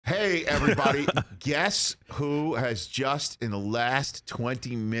Hey, everybody. Guess who has just in the last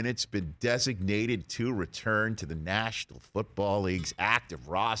 20 minutes been designated to return to the National Football League's active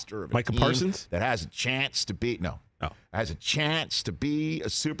roster of a Micah team Parsons? that has a chance to be has a chance to be a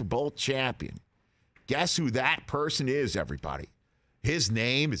Super Bowl champion. Guess who that person is, everybody? His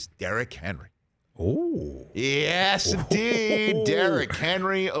name is Derrick Henry. Oh. Yes, indeed. Derrick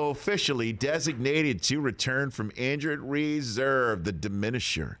Henry officially designated to return from injured reserve. The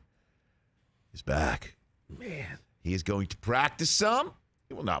diminisher is back. Man. He is going to practice some.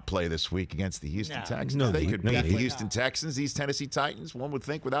 He will not play this week against the Houston Texans. No, they could beat the definitely Houston Texans, these Tennessee Titans, one would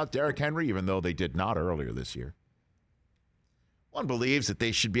think, without Derrick Henry, even though they did not earlier this year. One believes that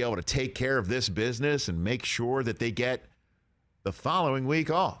they should be able to take care of this business and make sure that they get the following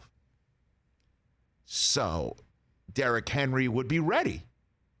week off. So Derrick Henry would be ready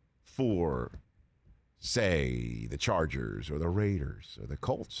for, say, the Chargers or the Raiders or the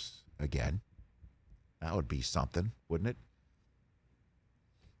Colts again. That would be something, wouldn't it?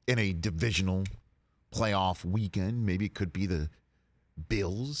 In a divisional playoff weekend, maybe it could be the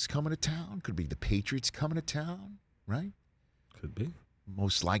Bills coming to town. Could be the Patriots coming to town, right? Could be.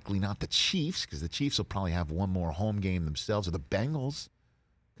 Most likely not the Chiefs, because the Chiefs will probably have one more home game themselves, or the Bengals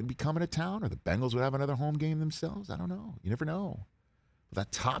could be coming to town, or the Bengals would have another home game themselves. I don't know. You never know. But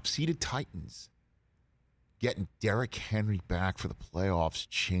that top-seeded Titans getting Derrick Henry back for the playoffs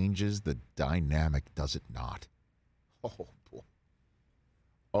changes the dynamic, does it not? Oh, boy.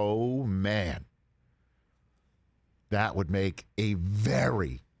 Oh, man. That would make a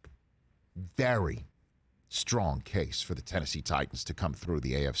very, very strong case for the Tennessee Titans to come through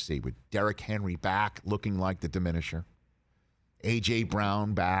the AFC with Derrick Henry back looking like the diminisher. A.J.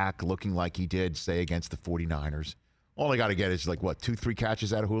 Brown back looking like he did, say, against the 49ers. All they got to get is, 2-3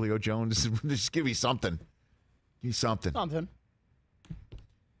 catches out of Julio Jones. Just give me something. Give me something. Something.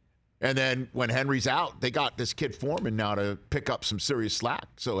 And then when Henry's out, they got this kid Foreman now to pick up some serious slack.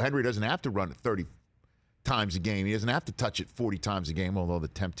 So Henry doesn't have to run it 30 times a game. He doesn't have to touch it 40 times a game, although the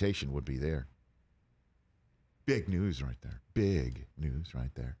temptation would be there. Big news right there. Big news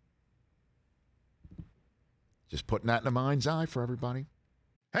right there. Just putting that in the mind's eye for everybody.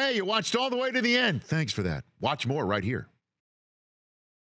 Hey, you watched all the way to the end. Thanks for that. Watch more right here.